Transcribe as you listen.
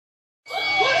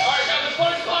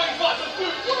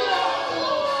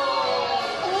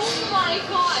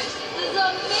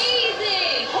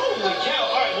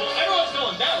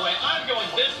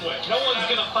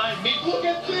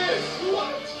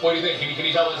What do you think? Can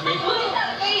you tell it's me? Look at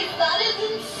that face. That is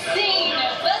insane.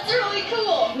 That's really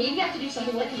cool. Maybe you have to do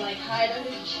something like hide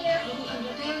under the chair, maybe under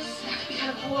this. That could be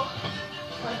kind of cool.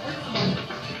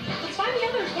 Let's find the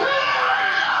others.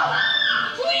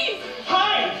 Please!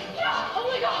 Hi! Oh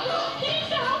my god! He needs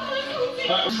to help with moving!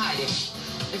 Hiding.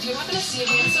 If you happen to see a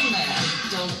handsome man,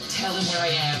 don't tell him where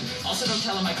I am. Also, don't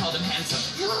tell him I called him handsome.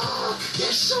 Oh,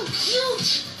 they're so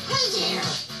cute! Hi there!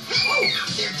 Oh,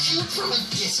 they're cute from a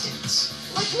distance.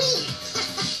 Like me.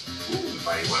 Ooh, if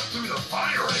I went through the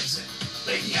fire exit,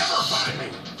 they'd never find me.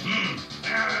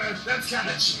 That's kind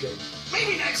of cheating.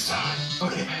 Maybe next time.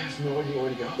 Okay, I have no idea where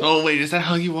to go. Oh wait, is that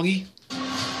Huggy Wuggy?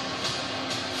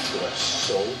 You are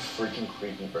so freaking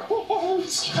creepy, bro. One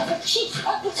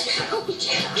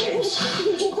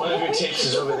of your tapes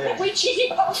is over there. Wait, cheesy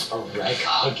puff! A rag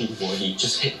Huggy Wuggy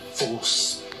just hit full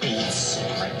speed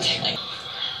sprinting.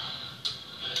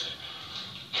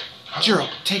 Jiro,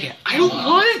 take it. I don't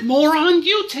want it, moron.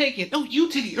 You take it. No, you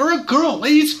take it. You're a girl.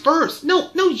 Ladies first. No,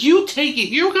 you take it.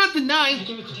 You got the knife.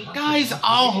 Guys,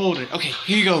 I'll hold it. Okay,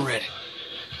 here you go, Red.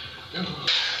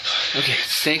 Okay,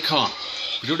 stay calm.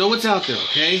 We don't know what's out there,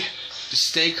 okay? Just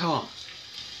stay calm.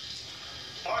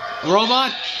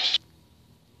 Robot?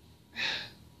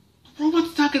 The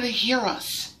robot's not gonna hear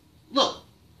us. Look,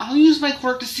 I'll use my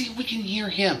quirk to see if we can hear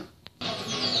him.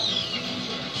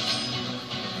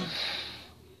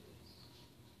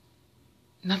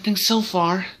 Nothing so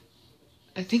far.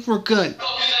 I think we're good.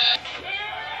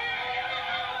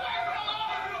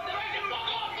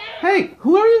 Hey,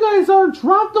 whoever you guys are,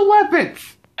 drop the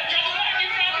weapons!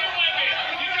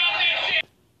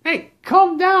 Hey,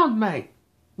 calm down, mate.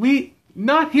 We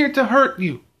not here to hurt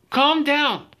you. Calm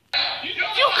down.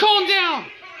 You calm down!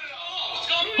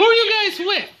 Who are you guys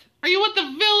with? Are you with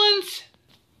the villains?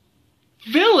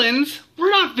 Villains?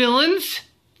 We're not villains.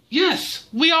 Yes,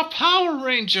 we are Power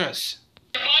Rangers.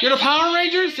 You're the Power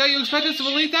Rangers? That you expect us to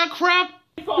believe that crap?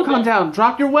 You calm down.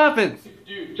 Drop your weapons.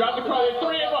 Dude, drop the car. There's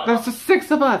 3 of us. There's the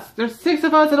 6 of us. There's 6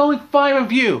 of us and only 5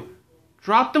 of you.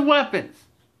 Drop the weapons.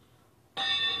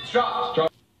 Drop.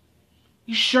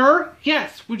 You sure?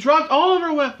 Yes, we dropped all of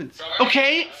our weapons.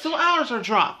 Okay, so ours are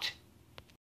dropped.